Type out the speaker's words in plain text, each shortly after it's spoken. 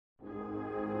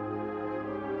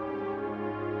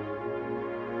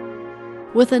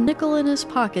With a nickel in his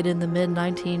pocket in the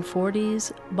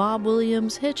mid-1940s, Bob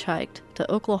Williams hitchhiked to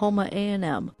Oklahoma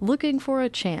A&M, looking for a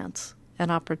chance,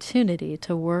 an opportunity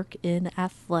to work in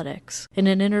athletics. In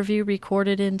an interview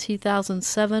recorded in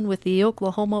 2007 with the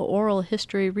Oklahoma Oral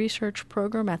History Research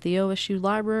Program at the OSU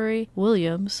Library,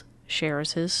 Williams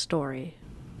shares his story.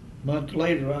 A month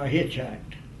later, I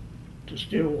hitchhiked to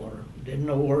Stillwater. Didn't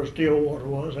know where Stillwater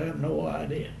was. I have no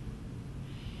idea.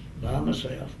 By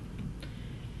myself.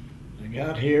 I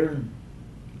got here and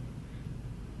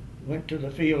went to the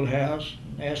field house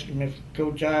and asked him if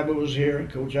Coach Iba was here, and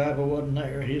Coach Iba wasn't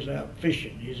there. He's out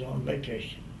fishing. He's on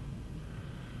vacation.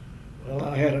 Well,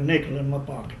 I had a nickel in my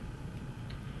pocket.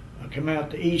 I come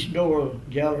out the east door of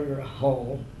Gallagher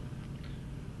Hall,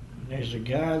 and there's a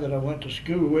guy that I went to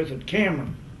school with at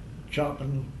Cameron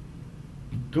chopping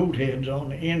goat heads on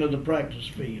the end of the practice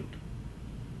field,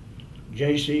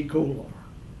 J.C. Kolar.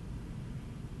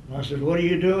 I said, "What are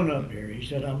you doing up here?" He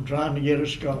said, "I'm trying to get a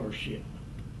scholarship."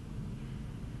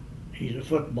 He's a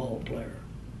football player.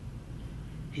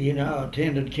 He and I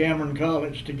attended Cameron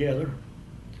College together.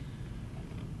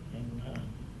 And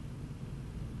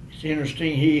it's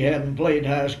interesting, he hadn't played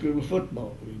high school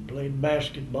football. He played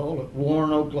basketball at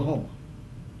Warren, Oklahoma.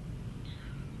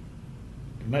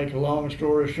 To make a long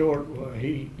story short, well,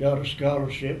 he got a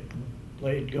scholarship and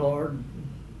played guard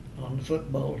on the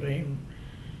football team.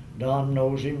 Don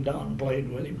knows him. Don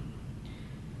played with him.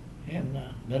 And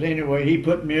but anyway, he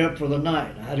put me up for the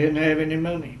night. I didn't have any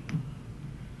money.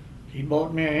 He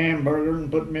bought me a hamburger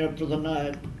and put me up for the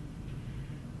night.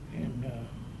 And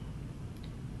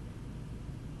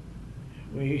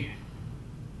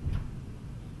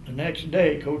the next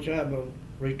day, Coach Iba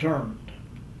returned.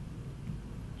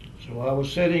 So I was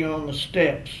sitting on the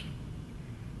steps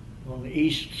on the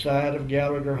east side of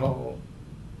Gallagher Hall.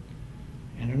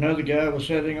 And another guy was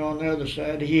sitting on the other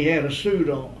side. He had a suit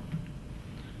on.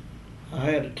 I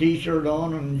had a t-shirt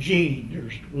on and jeans, or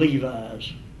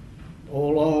Levi's,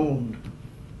 all owned.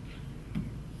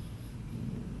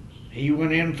 He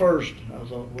went in first. I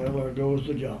thought, well, there goes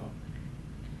the job.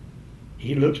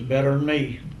 He looks better than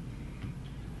me.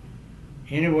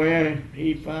 Anyway,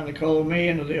 he finally called me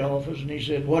into the office and he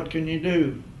said, "What can you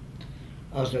do?"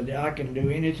 I said, "I can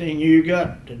do anything you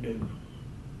got to do.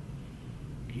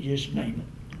 You just name it."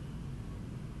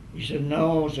 He said,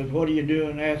 "No." I said, "What do you do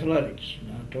in athletics?"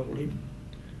 And I told him,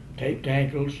 taped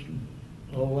ankles and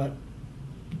all that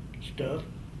stuff.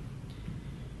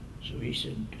 So he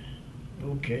said,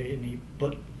 okay, and he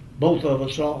put both of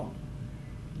us on.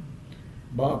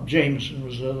 Bob Jameson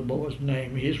was the other boy's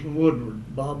name. He's from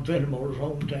Woodward, Bob Fenimore's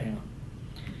hometown.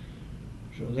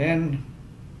 So then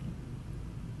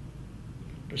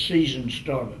the season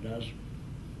started. I was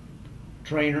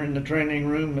trainer in the training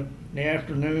room in the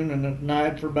afternoon, and at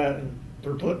night for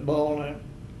football, and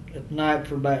at night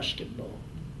for basketball.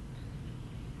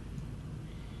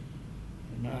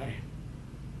 And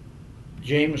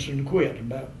Jameson quit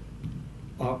about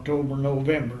October,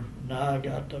 November, and I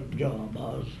got the job. I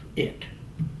was it.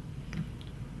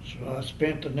 So I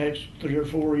spent the next 3 or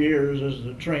 4 years as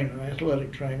the trainer,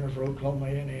 athletic trainer for Oklahoma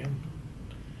A&M.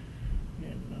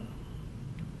 And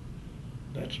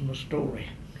that's my story.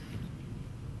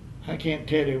 I can't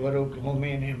tell you what Oklahoma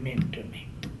A&M meant to me.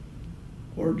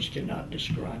 Words cannot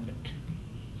describe it.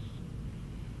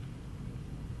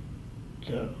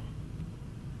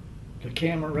 The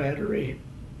camaraderie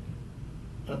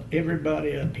of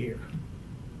everybody up here,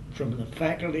 from the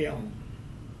faculty on,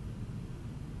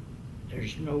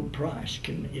 there's no price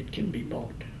it can be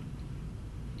bought.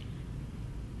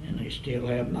 And they still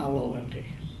have my loyalty.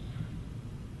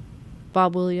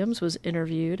 Bob Williams was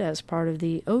interviewed as part of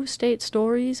the O State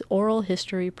Stories Oral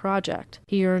History Project.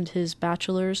 He earned his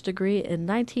bachelor's degree in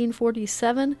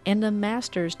 1947 and a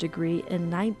master's degree in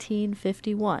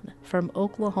 1951 from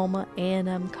Oklahoma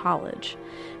A&M College.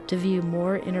 To view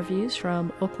more interviews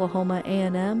from Oklahoma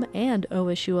A&M and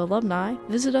OSU alumni,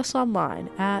 visit us online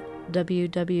at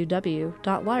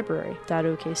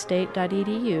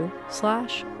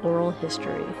www.library.okstate.edu/oral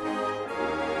history.